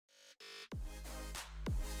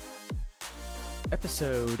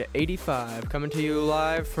Episode 85, coming to you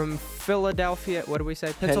live from Philadelphia. What do we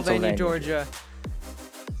say? Pennsylvania, Georgia.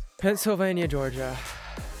 Pennsylvania, Georgia.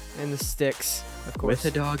 In the sticks, of course.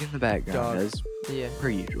 With a dog in the background, as per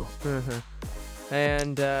usual.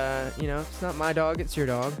 And, it's not my dog, it's your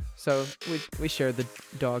dog. So we share the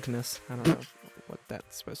dogness. I don't know what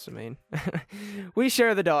that's supposed to mean. We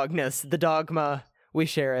share the dogness, the dogma. We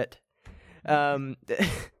share it.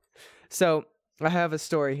 So I have a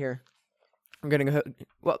story here. I'm going to go.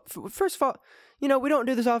 Well, first of all, we don't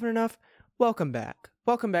do this often enough. Welcome back.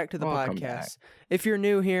 Welcome back to the podcast. If you're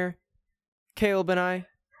new here, Caleb and I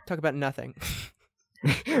talk about nothing.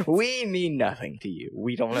 We mean nothing to you.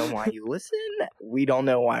 We don't know why you listen. We don't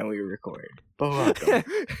know why we record. But welcome.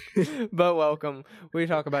 But welcome. We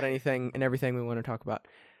talk about anything and everything we want to talk about.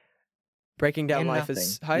 Breaking down life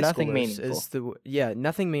as high schoolers is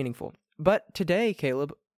nothing meaningful. But today,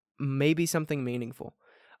 Caleb, maybe something meaningful.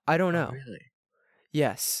 I don't know. Oh, really?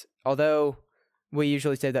 Yes. Although we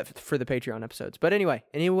usually say that for the Patreon episodes. But anyway,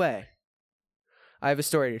 I have a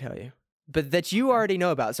story to tell you. But that you already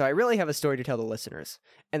know about. So I really have a story to tell the listeners.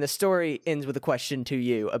 And the story ends with a question to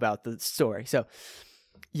you about the story. So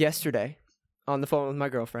yesterday, on the phone with my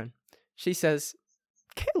girlfriend, she says,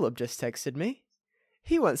 Caleb just texted me.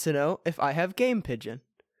 He wants to know if I have Game Pigeon.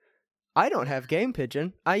 I don't have Game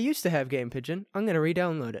Pigeon. I used to have Game Pigeon. I'm going to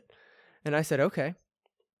re-download it. And I said, okay.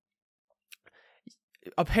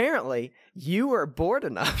 Apparently, you were bored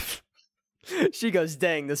enough. She goes,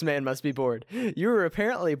 dang, this man must be bored. You were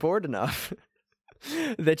apparently bored enough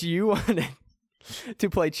that you wanted to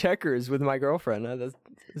play checkers with my girlfriend. That's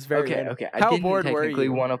very okay. How I didn't bored were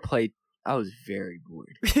you? want to play. I was very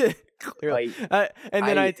bored.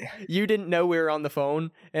 You didn't know we were on the phone,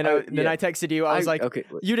 and then I texted you. I was like,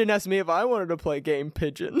 you didn't ask me if I wanted to play Game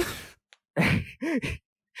Pigeon.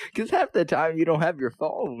 Because half the time you don't have your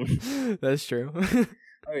phone. That's true.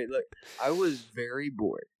 All right, look, I was very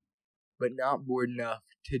bored, but not bored enough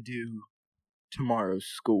to do tomorrow's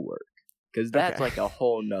schoolwork. Because that's like a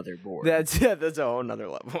whole nother board. That's a whole nother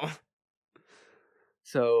level.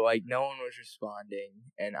 So, no one was responding,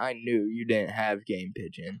 and I knew you didn't have Game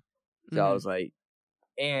Pigeon. So I was like,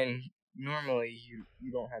 and normally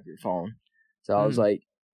you don't have your phone. So I was like,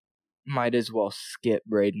 might as well skip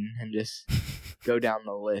Braden and just go down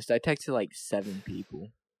the list. I texted 7 people.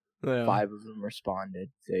 Yeah. 5 of them responded.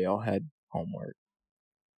 They all had homework.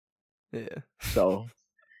 Yeah. So,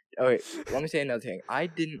 okay, let me say another thing. I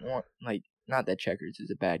didn't want, not that checkers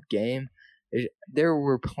is a bad game. There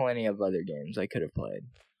were plenty of other games I could have played.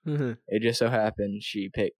 Mm-hmm. It just so happened she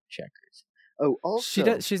picked checkers. Oh,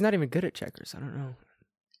 also... She's not even good at checkers. I don't know.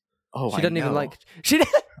 Oh, she doesn't even like... Dude,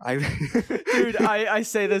 I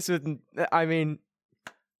say this with... I mean,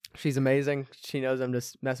 she's amazing. She knows I'm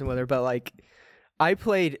just messing with her. But, I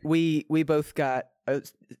played... We both got an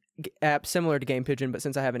app similar to Game Pigeon, but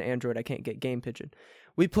since I have an Android, I can't get Game Pigeon.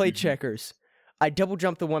 We played checkers. I double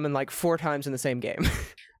jumped the woman 4 times in the same game.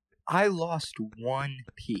 I lost 1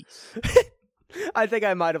 piece. I think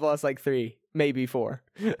I might have lost 3, maybe 4.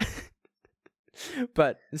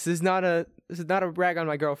 But this is not a brag on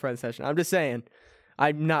my girlfriend session. I'm just saying,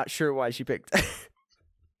 I'm not sure why she picked.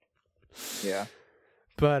 Yeah.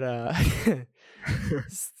 But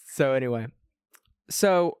so anyway,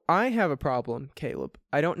 I have a problem, Caleb.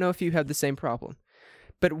 I don't know if you have the same problem,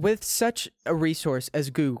 but with such a resource as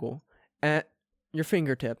Google at your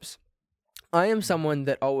fingertips, I am someone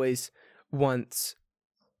that always wants.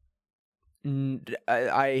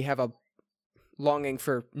 I have a longing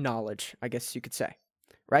for knowledge, I guess you could say,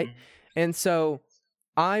 right? Mm-hmm. And so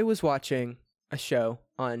I was watching a show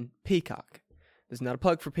on Peacock. This is not a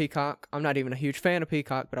plug for Peacock. I'm not even a huge fan of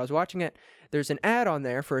Peacock, but I was watching it. There's an ad on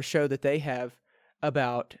there for a show that they have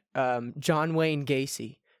about John Wayne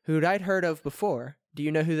Gacy, who I'd heard of before. Do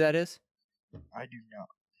you know who that is? I do not.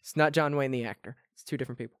 It's not John Wayne the actor. It's 2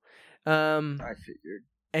 different people. I figured.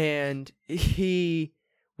 And he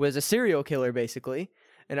was a serial killer, basically.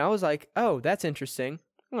 And I was like, oh, that's interesting.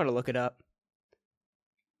 I'm going to look it up.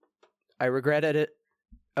 I regretted it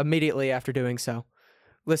immediately after doing so.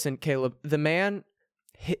 Listen, Caleb, the man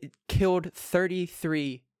killed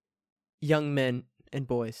 33 young men and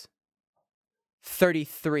boys.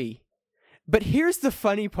 33. But here's the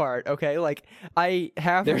funny part, okay?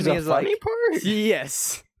 There's a funny part?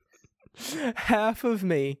 Yes. Half of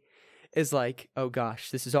me is oh gosh,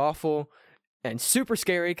 this is awful and super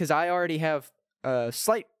scary because I already have a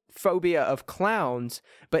slight phobia of clowns,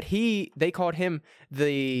 but they called him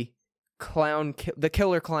the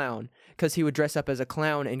killer clown because he would dress up as a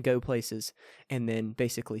clown and go places and then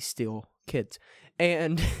basically steal kids.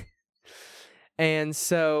 And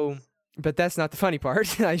so, but that's not the funny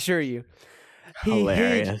part, I assure you. He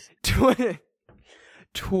Hilarious. hid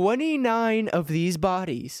 29 of these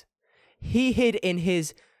bodies. He hid in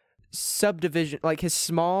his subdivision, like his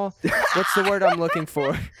small. What's the word I'm looking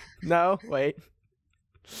for? No, wait.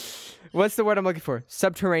 What's the word I'm looking for?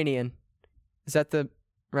 Subterranean. Is that the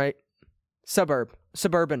right?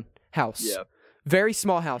 Suburban house. Yeah. Very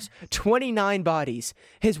small house. 29 bodies.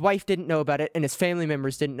 His wife didn't know about it, and his family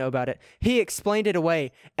members didn't know about it. He explained it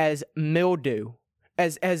away as mildew,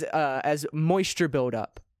 as moisture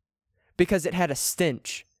buildup, because it had a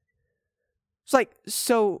stench. It's like,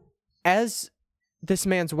 so as this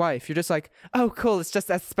man's wife, you're just like, oh, cool, it's just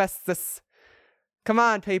asbestos. Come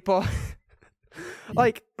on, people.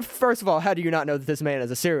 Like, first of all, how do you not know that this man is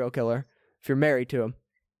a serial killer if you're married to him?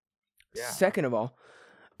 Yeah. Second of all,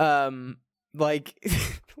 like,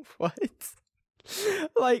 what?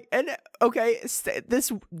 Like, and okay,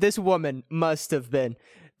 this woman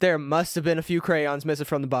there must have been a few crayons missing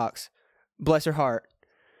from the box. Bless her heart.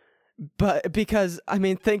 But because, I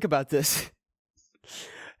mean, think about this.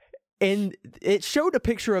 And it showed a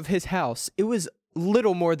picture of his house. It was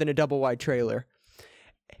little more than a double wide trailer.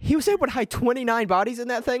 He was able to hide 29 bodies in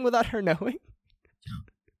that thing without her knowing.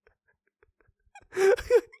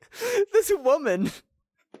 This woman.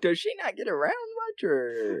 Does she not get around much,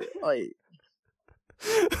 or like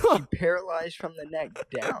she paralyzed from the neck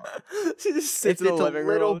down? She just sits If in the it's a living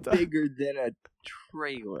room little all the time. bigger than a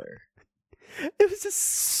trailer. It was a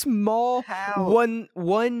small How?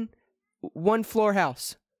 one floor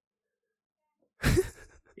house.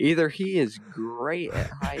 Either he is great at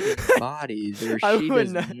hiding bodies, or I she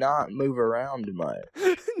would does not move around much.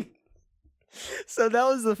 So that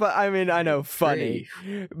was the fun. I mean, I know, funny,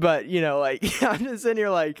 but you know, like, I'm just sitting here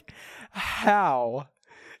like, how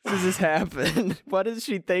does this happen? What is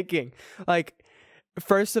she thinking? Like,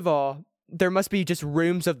 first of all, there must be just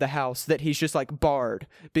rooms of the house that he's just like barred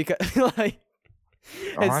because, like,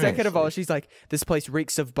 and second of all, she's like, this place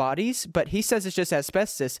reeks of bodies, but he says it's just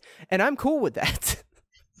asbestos, and I'm cool with that.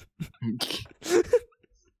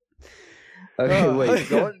 Okay, wait.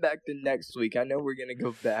 Going back to next week, I know we're gonna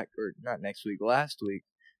go back, or not next week, last week.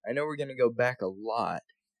 I know we're gonna go back a lot.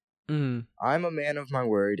 Mm. I'm a man of my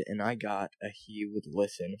word, and I got a he would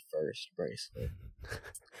listen first bracelet.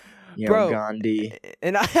 You know, Bro, Gandhi.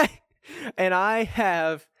 And I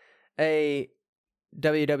have a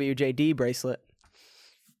WWJD bracelet.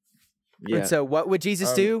 Yeah. And so what would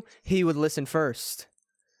Jesus do? He would listen first.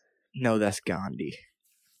 No, that's Gandhi.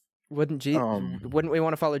 Wouldn't we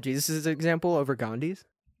want to follow Jesus' example over Gandhi's?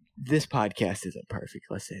 This podcast isn't perfect.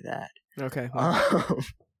 Let's say that. Okay. Well.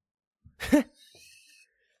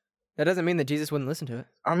 That doesn't mean that Jesus wouldn't listen to it.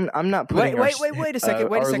 I'm not putting wait a second. Wait a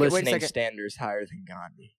second. listening standards higher than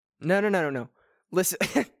Gandhi. No. Listen,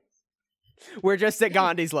 we're just at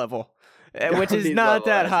Gandhi's level, which is Gandhi's not level,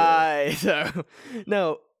 that high. So,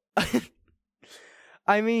 no.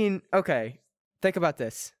 I mean, okay. Think about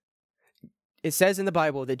this. It says in the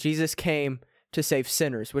Bible that Jesus came to save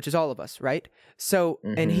sinners, which is all of us, right? So,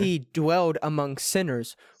 and he dwelled among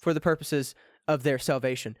sinners for the purposes of their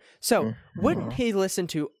salvation. So, wouldn't he listen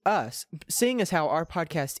to us, seeing as how our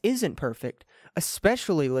podcast isn't perfect,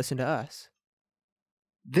 especially listen to us?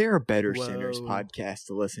 There are better sinners podcasts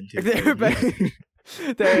to listen to. They're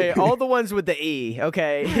better. All the ones with the E,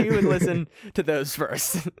 okay? He would listen to those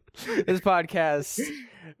first. This podcast,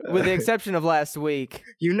 with the exception of last week.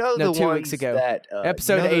 You know, the 2 ones weeks ago. that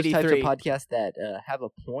Episode you know those 83. types of podcasts that have a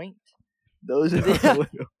point. Those are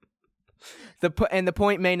The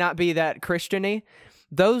point may not be that Christian-y.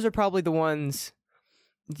 Those are probably the ones.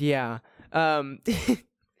 Yeah. We're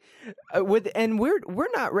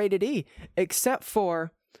not rated E, except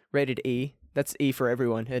for rated E. That's E for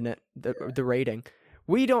everyone, isn't it? The rating.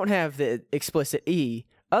 We don't have the explicit E.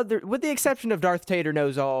 With the exception of Darth Tater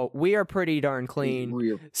Knows All, we are pretty darn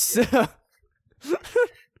clean. So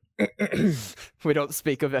we don't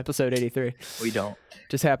speak of episode 83. We don't.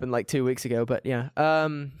 Just happened like 2 weeks ago, but yeah.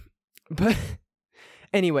 But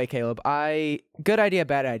anyway, Caleb, good idea,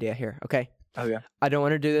 bad idea here. Okay. Okay. I don't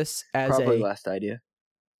want to do this as Probably last idea.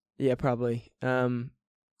 Yeah, probably.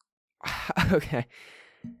 Okay.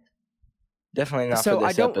 Definitely not So for I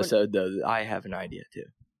this don't episode, though. I have an idea, too.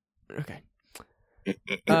 Okay.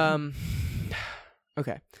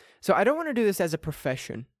 Okay. So I don't want to do this as a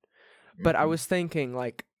profession, but I was thinking,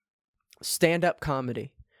 like, stand-up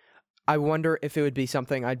comedy. I wonder if it would be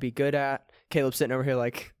something I'd be good at. Caleb's sitting over here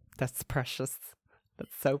like, that's precious.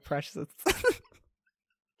 That's so precious.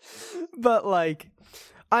 But, like,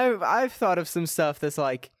 I've thought of some stuff that's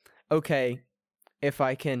like, okay, if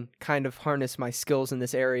I can kind of harness my skills in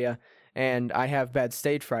this area and I have bad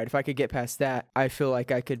stage fright. If I could get past that, I feel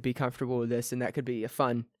like I could be comfortable with this, and that could be a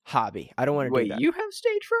fun hobby. I don't want to do Wait, that. you have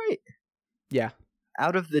stage fright? Yeah.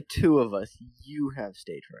 Out of the two of us, you have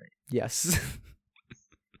stage fright. Yes.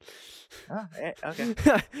 Oh, okay.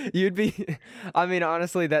 You'd be. I mean,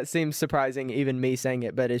 honestly, that seems surprising, even me saying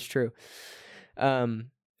it, but it's true. And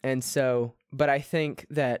so, but I think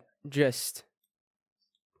that just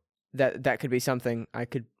that could be something I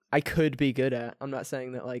could be good at. I'm not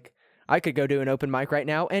saying that like I could go do an open mic right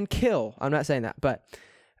now and kill. I'm not saying that, but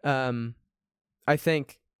I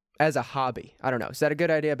think as a hobby, I don't know. Is that a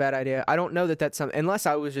good idea, bad idea? I don't know that that's something, unless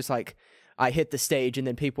I was just like, I hit the stage and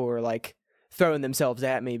then people were like throwing themselves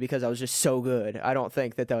at me because I was just so good. I don't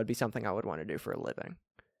think that would be something I would want to do for a living.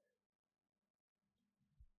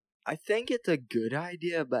 I think it's a good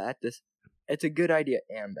idea, but it's a good idea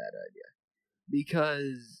and bad idea.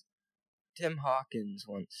 Because Tim Hawkins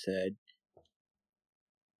once said,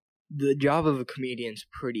 the job of a comedian's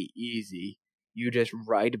pretty easy. You just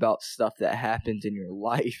write about stuff that happens in your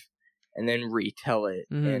life and then retell it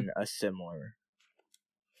in a similar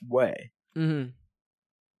way. Mm-hmm.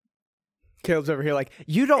 Caleb's over here like,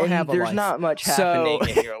 you don't have a life. There's not much happening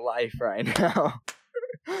in your life right now.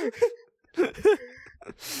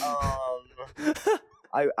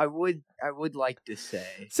 I would like to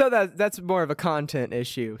say. So that's more of a content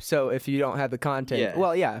issue. So if you don't have the content,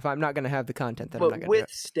 well, yeah, if I'm not going to have the content, then I'm not going to do it. With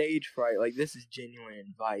stage fright, like, this is genuine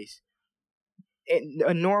advice.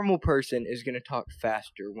 A normal person is going to talk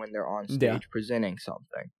faster when they're on stage presenting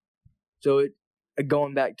something. So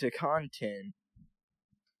going back to content,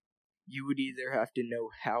 you would either have to know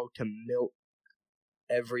how to milk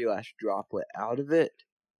every last droplet out of it,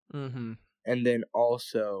 and then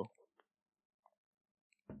also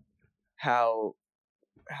how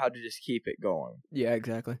to just keep it going. Yeah,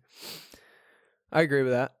 exactly. I agree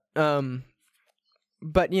with that.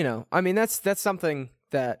 But you know, I mean, that's something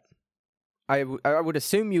that I would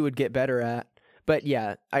assume you would get better at. But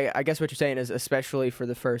yeah, I guess what you're saying is, especially for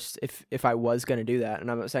the first, if I was going to do that,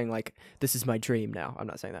 and I'm not saying like this is my dream now, I'm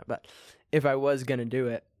not saying that, but if I was going to do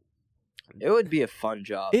it, it would be a fun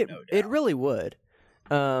job, no doubt. It really would.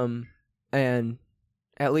 And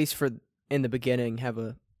at least for in the beginning, have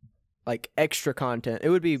a like extra content. It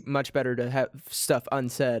would be much better to have stuff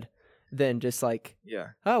unsaid than just like,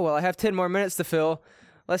 oh, well, I have 10 more minutes to fill.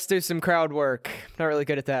 Let's do some crowd work. Not really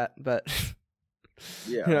good at that, but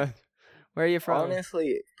yeah. You know, where are you from?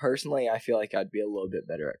 Honestly, personally, I feel like I'd be a little bit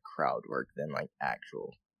better at crowd work than like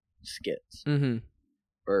actual skits.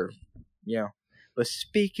 Or, you know. But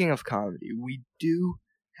speaking of comedy, we do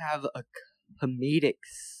have a comedic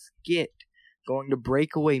skit going to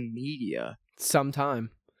Breakaway Media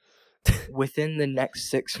sometime within the next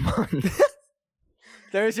 6 months.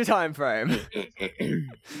 There's your time frame.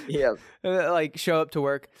 Yeah. Like, show up to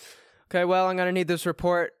work. Okay, well, I'm going to need this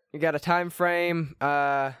report. You got a time frame.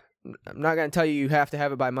 I'm not going to tell you have to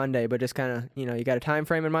have it by Monday, but just kind of, you know, you got a time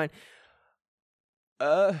frame in mind.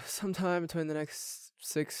 Sometime between the next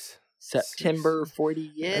September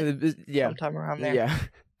 40th? Yeah. Sometime around there. Yeah.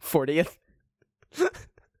 40th.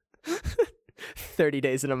 30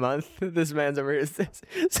 days in a month. This man's over here.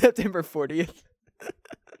 September 40th.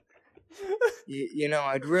 You know,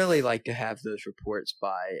 I'd really like to have those reports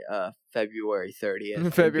by February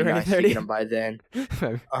 30th. February 30th. To get them by then.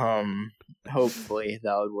 Hopefully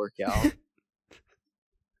that would work out.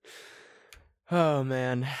 Oh,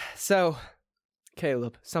 man. So,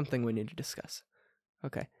 Caleb, something we need to discuss.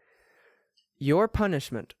 Okay. Your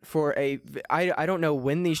punishment for I don't know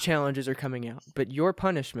when these challenges are coming out, but your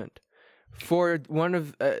punishment for one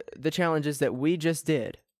of the challenges that we just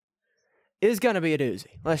did is going to be a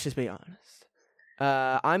doozy. Let's just be honest.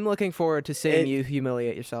 I'm looking forward to seeing you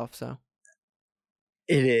humiliate yourself, so.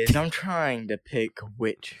 It is. I'm trying to pick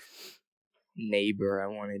which neighbor I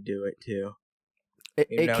want to do it to.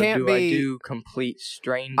 It can't be. I do complete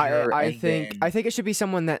stranger? I think it should be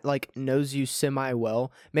someone that like knows you semi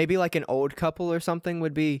well. Maybe like an old couple or something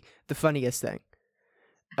would be the funniest thing.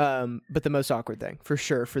 But the most awkward thing for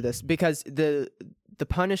sure for this, because the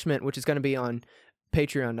punishment, which is going to be on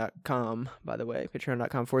Patreon.com, by the way,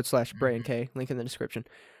 patreon.com/BrayandK, link in the description.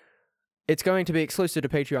 It's going to be exclusive to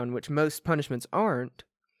Patreon, which most punishments aren't.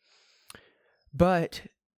 But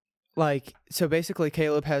like, so basically,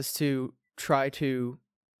 Caleb has to try to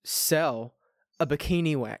sell a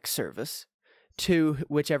bikini wax service to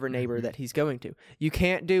whichever neighbor that he's going to. You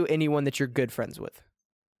can't do anyone that you're good friends with.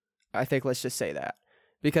 I think let's just say that.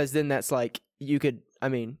 Because then that's like, you could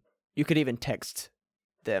even text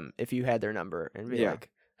them if you had their number and be like,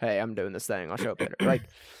 hey, I'm doing this thing, I'll show up later. Like,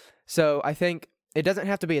 so I think it doesn't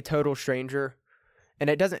have to be a total stranger, and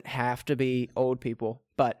it doesn't have to be old people,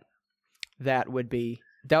 but that would be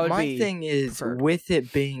My thing is, preferred. with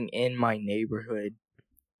it being in my neighborhood,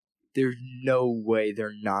 there's no way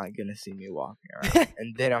they're not gonna see me walking around,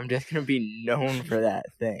 and then I'm just gonna be known for that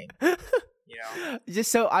thing. You know,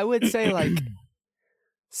 Just so I would say like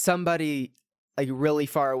somebody like really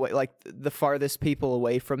far away, like the farthest people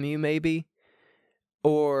away from you, maybe,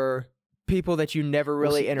 or people that you never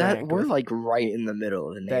really interact we're with. like right in the middle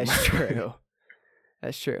of the neighborhood. That's true.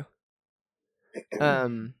 That's true.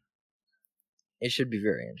 It should be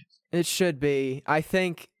very interesting. It should be. I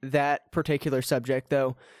think that particular subject,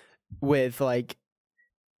 though, with like,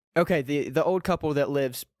 okay, the old couple that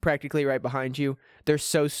lives practically right behind you, they're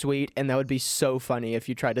so sweet, and that would be so funny if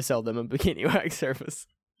you tried to sell them a bikini wax service.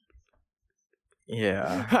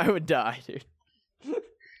 Yeah. I would die, dude.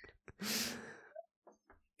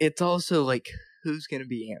 It's also like, who's gonna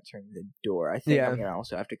be answering the door? I think Yeah. I'm gonna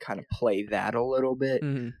also have to kind of play that a little bit.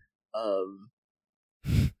 Mhm. Of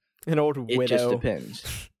An old it widow. just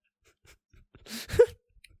depends.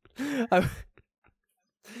 That'd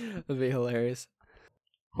be hilarious.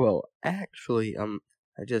 Well, actually, I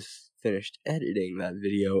just finished editing that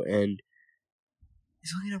video, and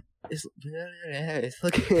it's looking like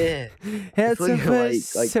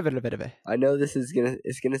I know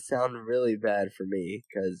it's gonna sound really bad for me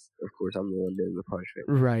because of course I'm the one doing the punishment.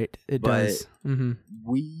 Right, it does. Mm-hmm.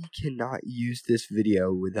 We cannot use this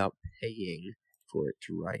video without paying for its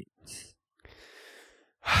rights.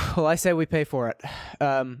 Well, I say we pay for it,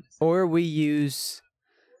 or we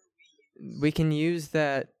can use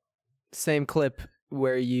that same clip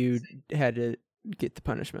where you had to get the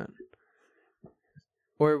punishment,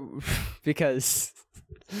 or because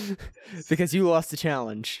you lost the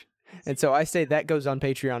challenge, and so I say that goes on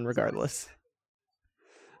Patreon regardless.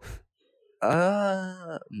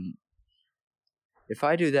 If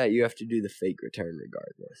I do that, you have to do the fake return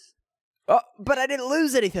regardless. Oh, but I didn't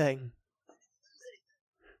lose anything.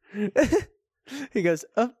 He goes,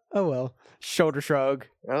 oh well. Shoulder shrug.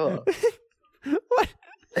 Oh. What?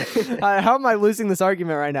 How am I losing this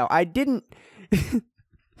argument right now? I didn't.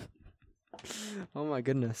 Oh my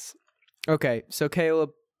goodness. Okay, so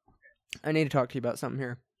Caleb, I need to talk to you about something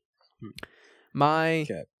here. My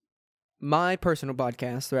personal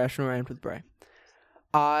podcast, The Rational Rant with Bray.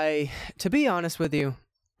 To be honest with you,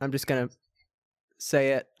 I'm just gonna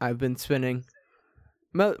say it. I've been spending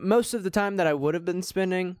most of the time that I would have been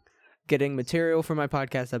spending getting material for my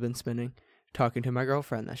podcast. I've been spending talking to my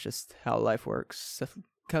girlfriend. That's just how life works.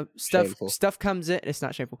 Stuff comes in. It's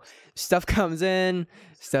not shameful. Stuff comes in.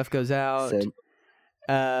 Stuff goes out.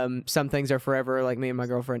 Same. Some things are forever, like me and my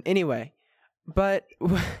girlfriend. Anyway, but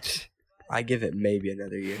I give it maybe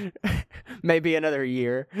another year. Maybe another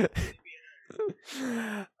year.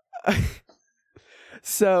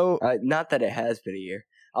 So not that it has been a year.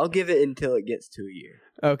 I'll give it until it gets to a year.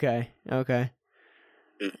 Okay.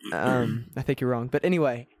 I think you're wrong, but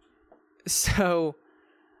anyway, so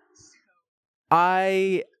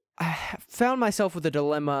I found myself with a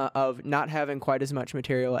dilemma of not having quite as much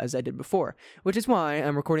material as I did before, which is why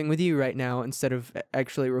I'm recording with you right now instead of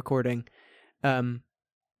actually recording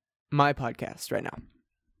my podcast right now.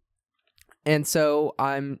 And so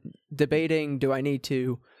I'm debating, do I need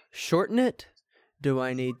to shorten it? Do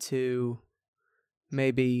I need to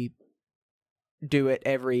maybe do it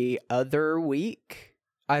every other week?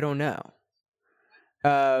 I don't know.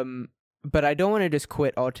 But I don't want to just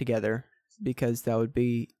quit altogether because that would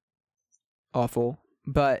be awful.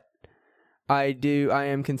 But I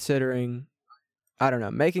am considering, I don't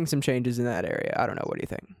know, making some changes in that area. I don't know. What do you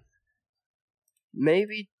think?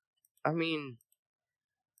 Maybe, I mean,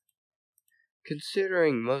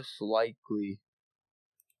 considering most likely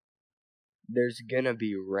there's gonna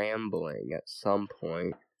be rambling at some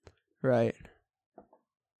point. Right.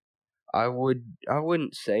 I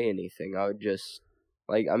wouldn't say anything. I would just,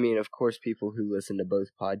 of course people who listen to both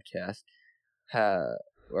podcasts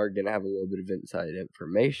are gonna have a little bit of inside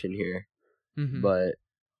information here. Mm-hmm. But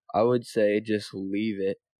I would say just leave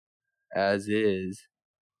it as is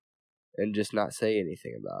and just not say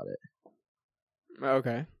anything about it.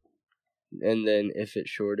 Okay. And then if it's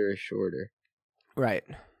shorter, it's shorter. Right.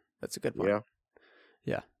 That's a good point. You know?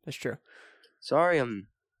 Yeah, that's true. Sorry, I'm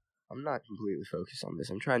not completely focused on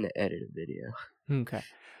this. I'm trying to edit a video. Okay.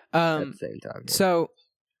 At the same time. Yeah. So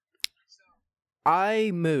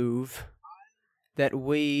I move that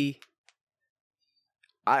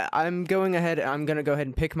I'm going ahead. I'm going to go ahead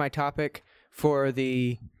and pick my topic for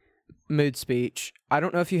the mood speech. I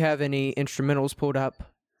don't know if you have any instrumentals pulled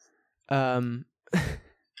up. I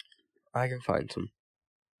can find some.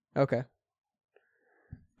 Okay.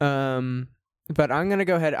 But I'm going to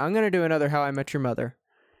go ahead. I'm going to do another How I Met Your Mother.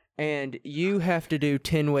 and you have to do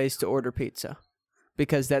 10 ways to order pizza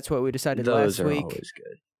because that's what we decided Those last are week. always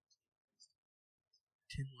good.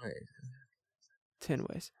 10 ways. 10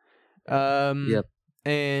 ways. Yep.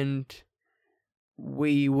 And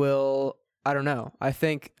we will. I don't know. I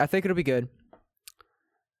think it'll be good.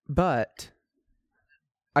 But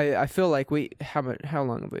I feel like how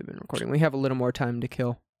long have we been recording? We have a little more time to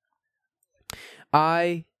kill.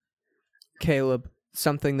 Caleb,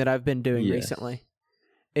 something that I've been doing recently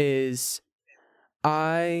is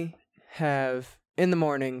I have in the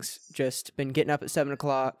mornings just been getting up at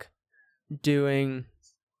 7:00, doing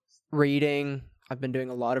reading. I've been doing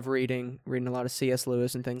a lot of reading a lot of C.S.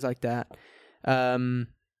 Lewis and things like that.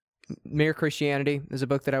 Mere Christianity is a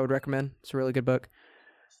book that I would recommend. It's a really good book.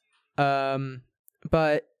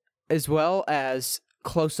 But as well as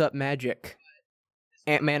close-up magic,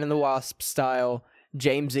 Ant-Man and the Wasp style,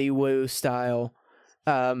 James E. Woo style.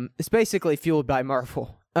 It's basically fueled by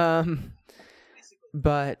Marvel.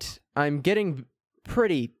 But I'm getting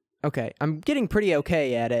pretty okay. I'm getting pretty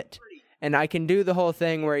okay at it. And I can do the whole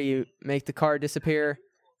thing where you make the card disappear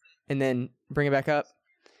and then bring it back up.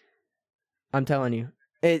 I'm telling you.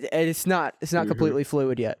 It's not completely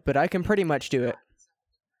fluid yet, but I can pretty much do it.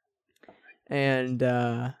 And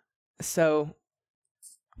so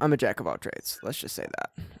I'm a jack of all trades. Let's just say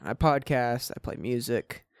that. I podcast, I play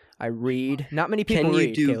music, I read. Not many people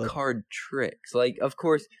read. Can you do Caleb. card tricks? Like, of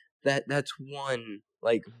course, that's one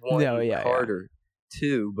card or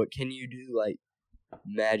two, but can you do like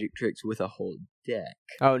magic tricks with a whole deck?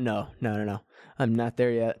 Oh no. I'm not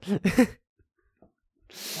there yet.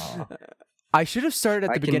 I should have started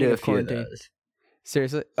at the beginning of quarantine.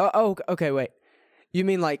 Seriously? Oh, okay, wait. You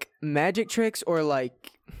mean like magic tricks or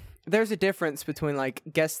like there's a difference between like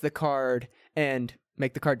guess the card and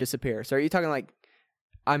make the card disappear. So are you talking like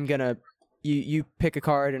you pick a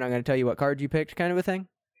card and I'm going to tell you what card you picked kind of a thing?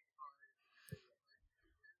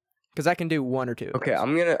 Cuz I can do one or two. Okay,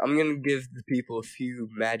 I'm going to give the people a few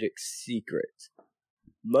magic secrets.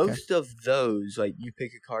 Most of those, like you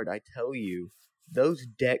pick a card, I tell you, those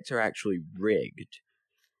decks are actually rigged.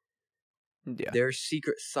 Yeah. There are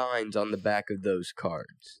secret signs on the back of those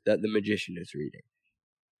cards that the magician is reading.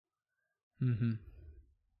 Mm-hmm.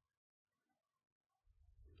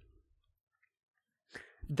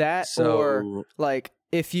 That or like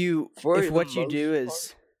if what you do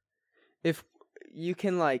is if you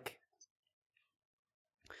can like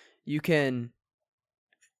you can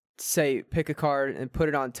say pick a card and put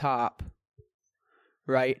it on top,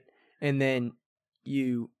 right? And then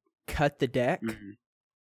you cut the deck. Mm-hmm.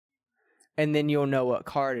 And then you'll know what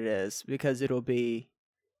card it is because it'll be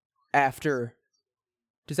after.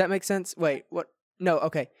 Does that make sense? Wait, what? No,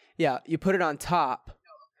 okay. Yeah, you put it on top.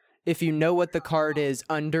 If you know what the card is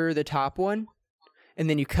under the top one, and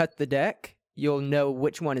then you cut the deck, you'll know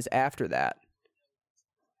which one is after that.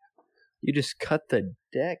 You just cut the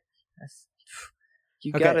deck?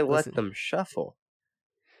 You gotta let them shuffle.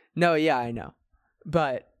 No, yeah, I know.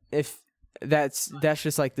 But if... That's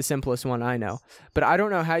just like the simplest one I know. But I don't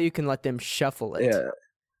know how you can let them shuffle it. Yeah.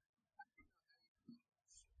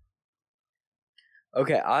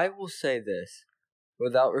 Okay, I will say this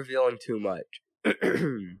without revealing too much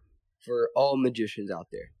for all magicians out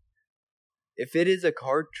there. If it is a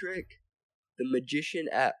card trick, the magician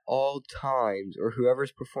at all times, or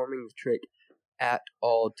whoever's performing the trick at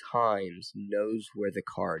all times, knows where the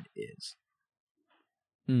card is.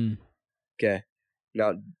 Okay.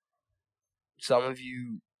 Now, some of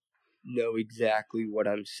you know exactly what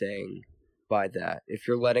I'm saying by that. If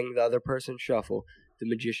you're letting the other person shuffle, the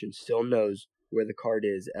magician still knows where the card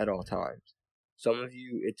is at all times. Some of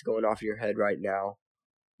you, it's going off in your head right now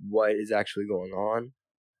what is actually going on.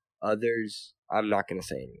 Others, I'm not going to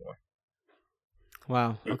say anymore.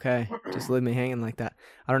 Wow, okay. Just leave me hanging like that.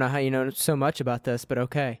 I don't know how you know so much about this, but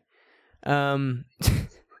okay.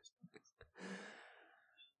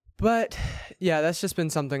 But, yeah, that's just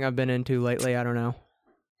been something I've been into lately. I don't know.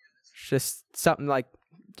 It's just something like,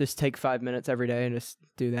 just take 5 minutes every day and just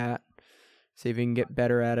do that. See if you can get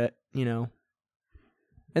better at it, you know.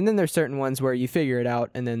 And then there's certain ones where you figure it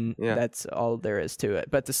out, and then that's all there is to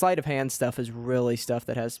it. But the sleight of hand stuff is really stuff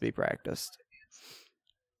that has to be practiced.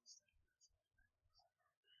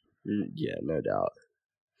 Yeah, no doubt.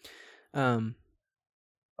 I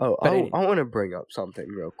want to bring up something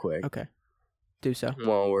real quick. Okay. Do so.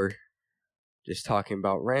 While we're just talking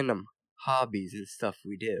about random hobbies and stuff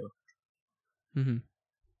we do. Mm-hmm.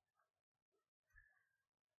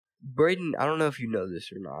 Braden, I don't know if you know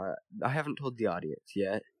this or not. I haven't told the audience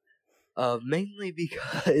yet. Mainly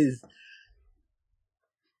because,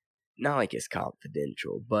 not like it's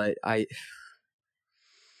confidential, but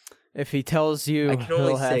If he tells you, I can only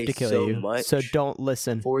he'll have say to kill so you. much So don't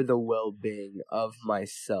listen. for the well-being of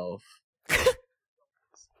myself.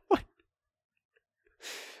 What?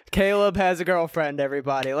 Caleb has a girlfriend,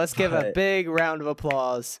 everybody. Let's give a But- big round of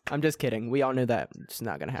applause. I'm just kidding. We all knew that. It's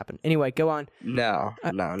not going to happen. Anyway, go on. No.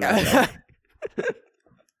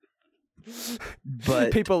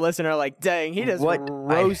 But people listening are like, dang, he just what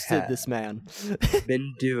roasted I this man.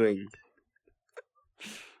 been doing.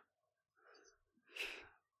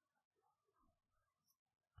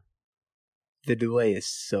 The delay is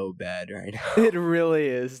so bad right now. It really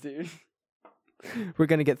is, dude. We're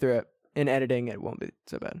going to get through it. In editing, it won't be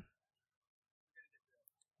so bad.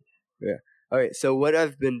 Yeah. Alright, so what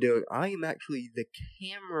I've been doing, I am actually the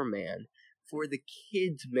cameraman for the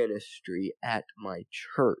kids ministry at my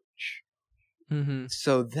church. Mm-hmm.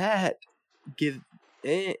 So that gives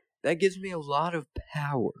me a lot of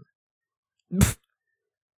power.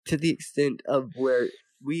 To the extent of where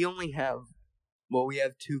we only have, we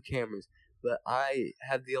have 2 cameras, but I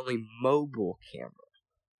have the only mobile camera.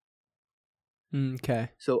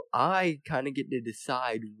 Okay. So I kind of get to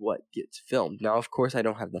decide what gets filmed. Now, of course, I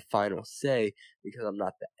don't have the final say because I'm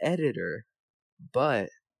not the editor,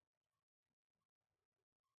 but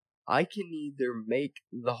I can either make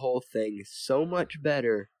the whole thing so much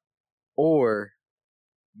better or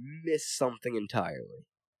miss something entirely.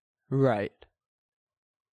 Right.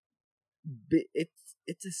 But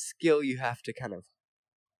it's a skill you have to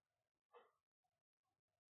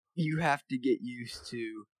get used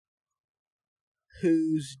to.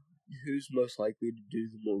 Who's most likely to do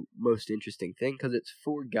the most interesting thing, because it's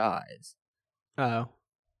 4 guys. Oh.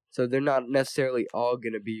 So they're not necessarily all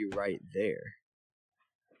going to be right there.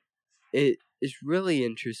 It's really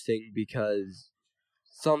interesting because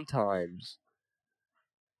sometimes,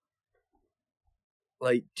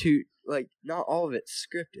 not all of it's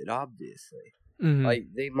scripted, obviously. Mm-hmm. Like,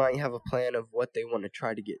 they might have a plan of what they want to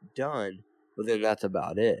try to get done, but then that's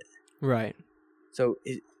about it. Right. So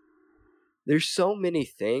there's so many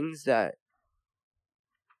things that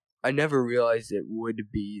I never realized it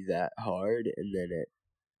would be that hard, and then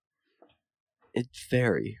it's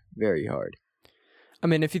very, very hard. I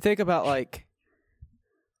mean, if you think about like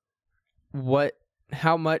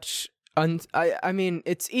how much I mean,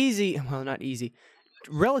 it's easy, well, not easy,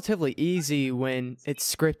 relatively easy when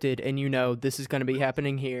it's scripted and you know this is going to be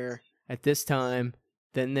happening here at this time,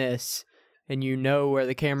 then this, and you know where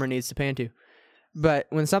the camera needs to pan to. But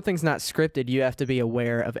when something's not scripted, you have to be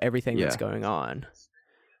aware of everything that's going on.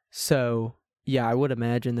 So, yeah, I would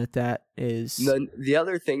imagine that is... The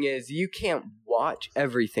other thing is, you can't watch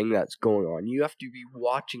everything that's going on. You have to be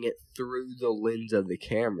watching it through the lens of the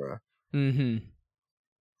camera. Mm-hmm.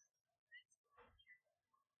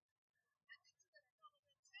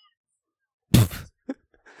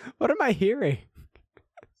 What am I hearing?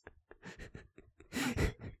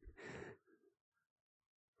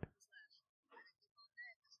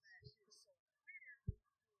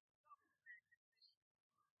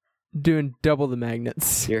 Doing double the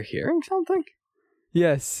magnets. You're hearing something?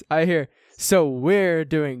 Yes, I hear. So we're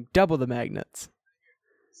doing double the magnets.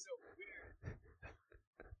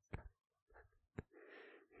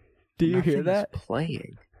 Do you hear that?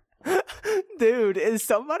 Playing. Dude, is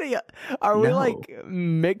somebody... Are we, like,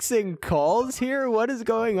 mixing calls here? What is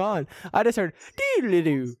going on? I just heard...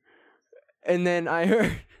 Doo-doo-doo. And then I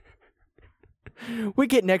heard... We're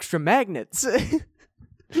getting extra magnets. I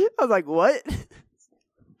was like, what?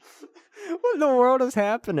 What in the world is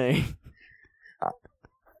happening?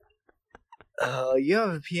 You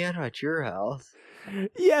have a piano at your house.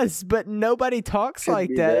 Yes, but nobody talks Could like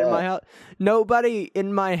be that in that. my house. Nobody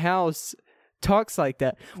in my house talks like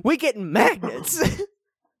that. We getting magnets.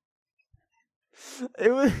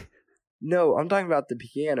 It was... No, I'm talking about the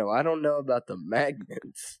piano. I don't know about the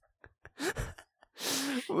magnets.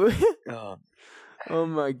 Oh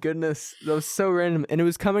my goodness, that was so random, and it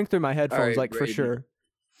was coming through my headphones, Alright, like, for Brayden. sure.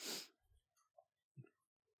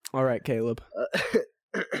 All right, Caleb.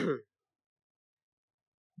 Do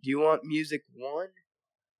you want music 1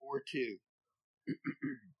 or 2?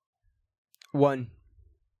 1.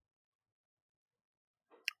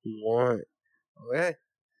 1. Okay.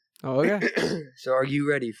 Oh, okay. So are you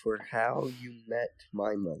ready for How You Met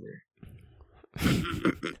My Mother?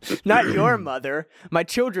 Not your mother, my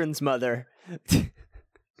children's mother.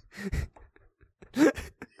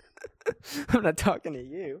 I'm not talking to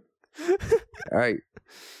you. Alright.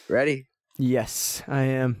 Ready? Yes, I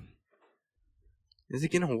am. Is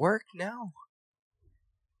it gonna work now?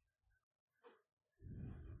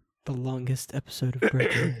 The longest episode of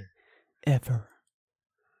Breaking ever.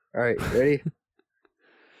 Alright, ready?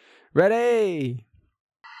 Ready!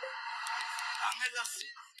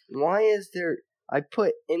 Why is there... I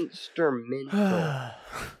put instrumental.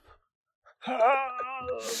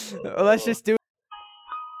 Well, let's just do it.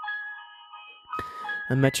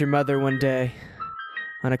 I met your mother one day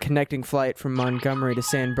on a connecting flight from Montgomery to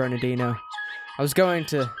San Bernardino. I was going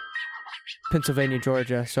to Pennsylvania,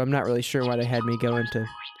 Georgia, so I'm not really sure why they had me go into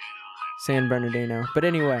San Bernardino. But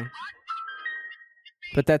anyway.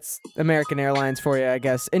 But that's American Airlines for you, I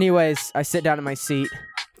guess. Anyways, I sit down in my seat,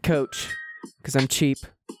 coach, because I'm cheap.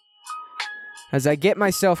 As I get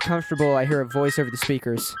myself comfortable, I hear a voice over the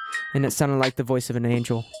speakers, and it sounded like the voice of an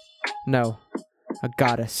angel. No, a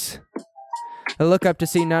goddess. I look up to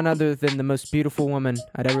see none other than the most beautiful woman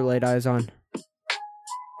I'd ever laid eyes on.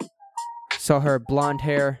 Saw her blonde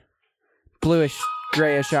hair, bluish,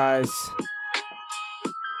 grayish eyes,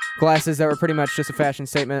 glasses that were pretty much just a fashion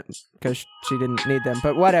statement because she didn't need them,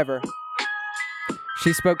 but whatever.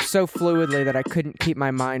 She spoke so fluidly that I couldn't keep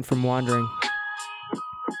my mind from wandering.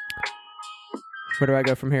 Where do I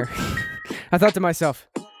go from here? I thought to myself,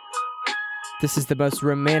 this is the most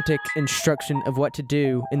romantic instruction of what to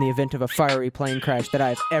do in the event of a fiery plane crash that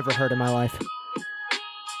I've ever heard in my life.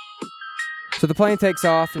 So the plane takes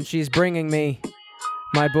off, and she's bringing me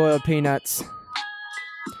my boiled peanuts.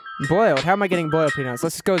 Boiled? How am I getting boiled peanuts?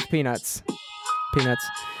 Let's just go with peanuts. Peanuts.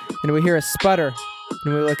 And we hear a sputter,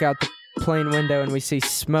 and we look out the plane window, and we see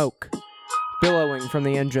smoke billowing from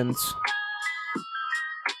the engines.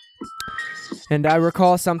 And I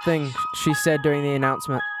recall something she said during the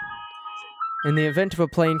announcement. In the event of a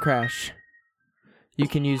plane crash, you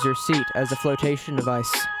can use your seat as a flotation device.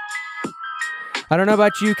 I don't know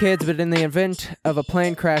about you kids, but in the event of a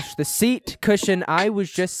plane crash, the seat cushion I was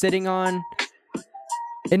just sitting on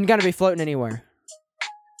isn't going to be floating anywhere.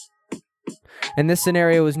 And this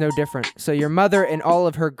scenario was no different. So your mother, in all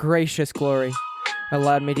of her gracious glory,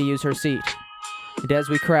 allowed me to use her seat. And as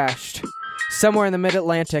we crashed, somewhere in the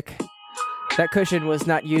mid-Atlantic, that cushion was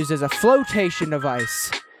not used as a flotation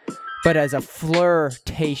device, but as a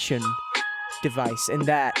flirtation device. And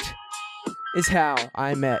that is how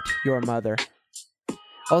I met your mother.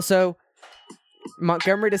 Also,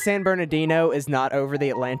 Montgomery to San Bernardino is not over the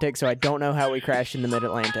Atlantic, so I don't know how we crashed in the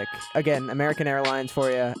mid-Atlantic. Again, American Airlines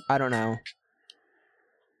for you. I don't know.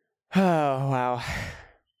 Oh, wow.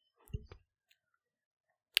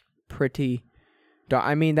 Pretty...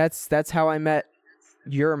 I mean, that's how I met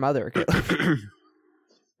your mother, Caleb.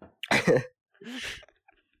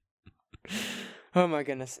 Oh my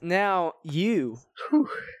goodness. Now you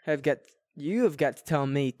have got to tell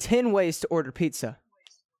me 10 ways to order pizza.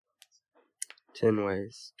 10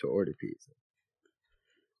 ways to order pizza.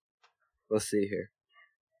 Let's see here.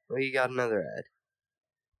 Well, you got another ad.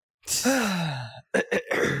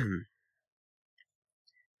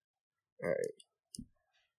 Alright.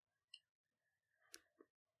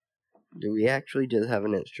 Do we actually just have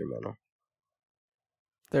an instrumental?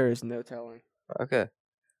 There is no telling. Okay.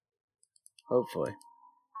 Hopefully.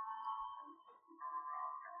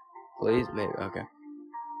 Please, maybe. Okay.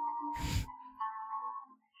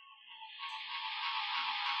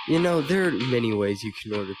 You know, there are many ways you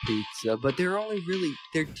can order pizza, but there are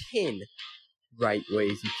 10 right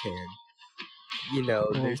ways you can. You know,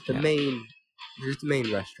 there's the main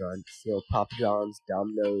restaurants. You know, Papa John's,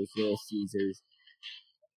 Domino's, Little Caesars.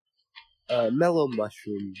 Mellow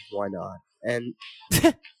Mushroom, why not? And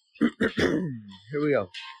here we go.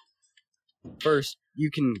 First, you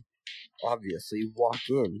can obviously walk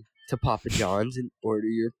in to Papa John's and order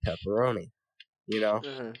your pepperoni. You know?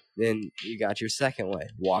 Mm-hmm. Then you got your second way.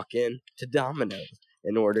 Walk in to Domino's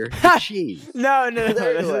and order the cheese. No, this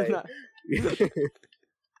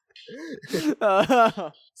is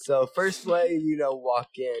not. So first way, you know,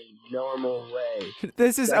 walk in, normal way.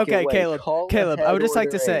 This is second okay, way, Caleb. I would just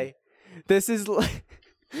like to say, this is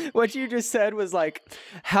what you just said was like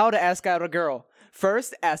how to ask out a girl.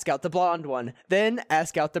 First, ask out the blonde one, then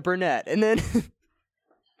ask out the brunette, and then.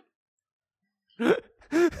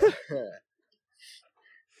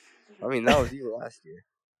 I mean, that was you last year.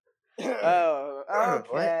 Oh,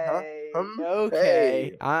 okay.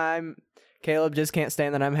 Okay. Hey. Caleb just can't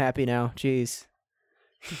stand that I'm happy now. Jeez.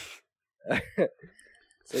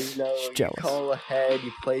 So, you know, you call ahead,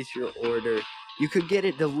 you place your order. You could get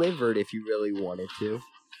it delivered if you really wanted to.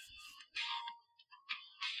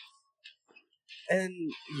 And,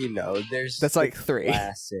 you know, that's like 3.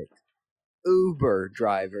 Classic Uber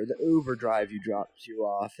driver. The Uber drops you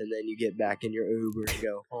off, and then you get back in your Uber and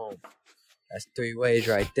go home. That's 3 ways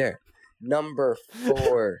right there. Number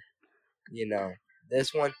 4, you know,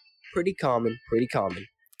 this one, pretty common.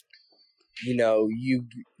 You know, you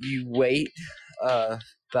wait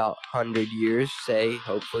about 100 years, say,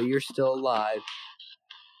 hopefully you're still alive.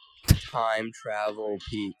 time travel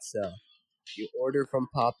pizza. You order from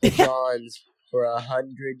Papa John's for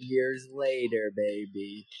 100 years later,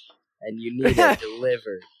 baby, and you need it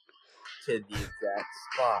delivered to the exact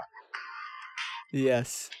spot.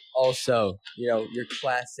 Yes. Also, your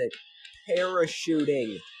classic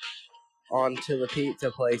parachuting onto the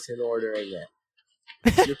pizza place and ordering it.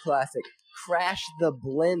 Your classic crash the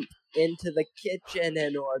blimp into the kitchen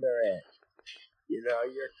and order it.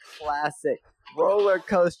 Your classic roller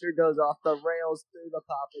coaster goes off the rails through the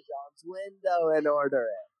Papa John's window and order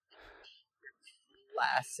it.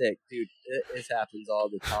 Classic, dude. This happens all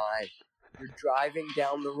the time. You're driving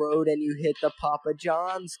down the road and you hit the Papa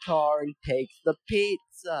John's car and takes the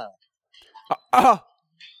pizza.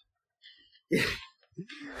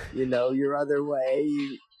 Your other way,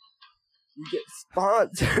 you get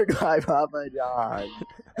sponsored by Papa John's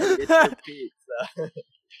and get your pizza.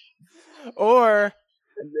 Or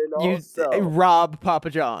and then you also rob Papa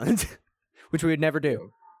John's, which we would never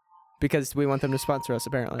do because we want them to sponsor us,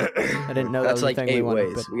 apparently. I didn't know that was like the thing 8 we wanted.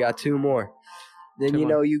 ways. But we got 2 more. Then,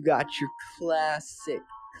 you got your classic.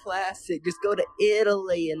 Just go to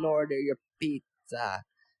Italy and order your pizza.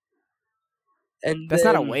 And that's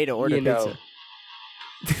then, not a way to order pizza.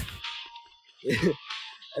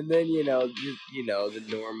 And then, the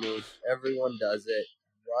normal, everyone does it.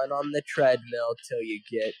 Run on the treadmill till you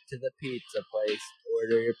get to the pizza place.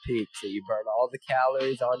 Order your pizza. You burn all the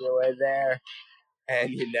calories on your way there.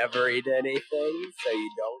 And you never eat anything, so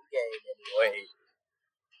you don't gain any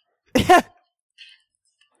weight.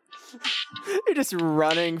 You're just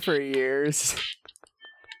running for years.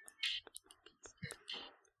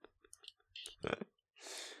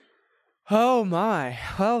 Oh my.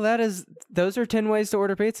 Well, those are 10 ways to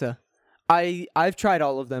order pizza. I've tried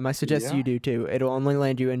all of them. I suggest you do too. It'll only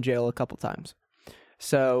land you in jail a couple times.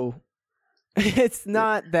 So it's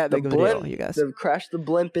not that big of a deal, you guys. Crash the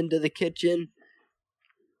blimp into the kitchen.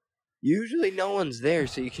 Usually no one's there,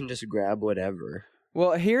 so you can just grab whatever.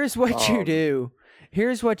 Well, here's what you do.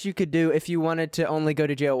 Here's what you could do if you wanted to only go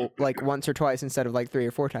to jail like once or twice instead of like 3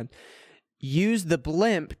 or 4 times. Use the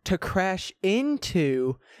blimp to crash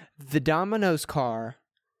into the Domino's car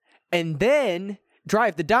and then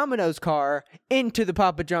drive the Domino's car into the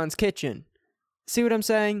Papa John's kitchen. See what I'm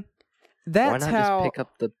saying? That's Why not how... just pick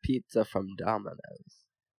up the pizza from Domino's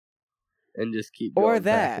and just keep going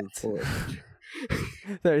back and forth?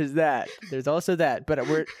 There's that. There's also that. But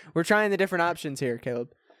we're trying the different options here,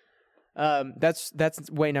 Caleb. That's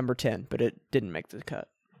way number 10, but it didn't make the cut.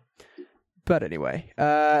 But anyway,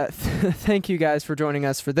 thank you guys for joining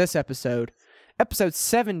us for this episode. Episode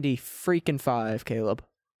 75, Caleb.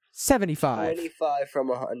 75. 25 from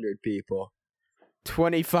 100 people.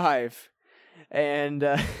 25.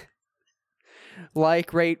 And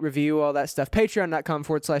like, rate, review, all that stuff.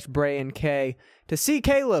 Patreon.com/BrayandK to see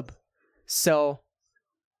Caleb sell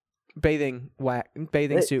bathing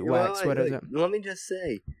suit wax. What is it? Let me just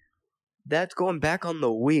say, that's going back on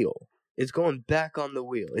the wheel. It's going back on the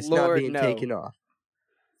wheel. It's not being taken off.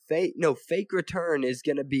 Fake return is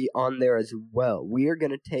going to be on there as well. We are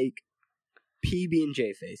going to take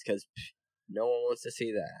PB&J face because no one wants to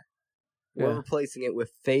see that. We're replacing it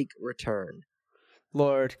with fake return.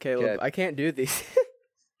 Lord, Caleb, okay. I can't do these.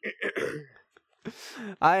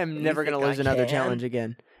 I am never going to lose another challenge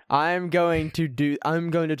again. I'm going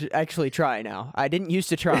to actually try now. I didn't used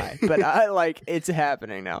to try, but it's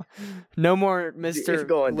happening now. No more Mr.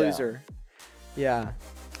 Loser. Down. Yeah.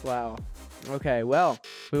 Wow. Okay, well,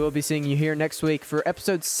 we will be seeing you here next week for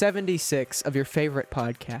episode 76 of your favorite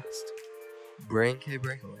podcast. Brain K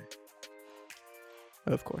Breakaway.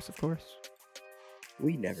 Of course.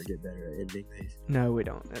 We never get better at ending these. No, we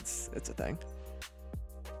don't. It's a thing.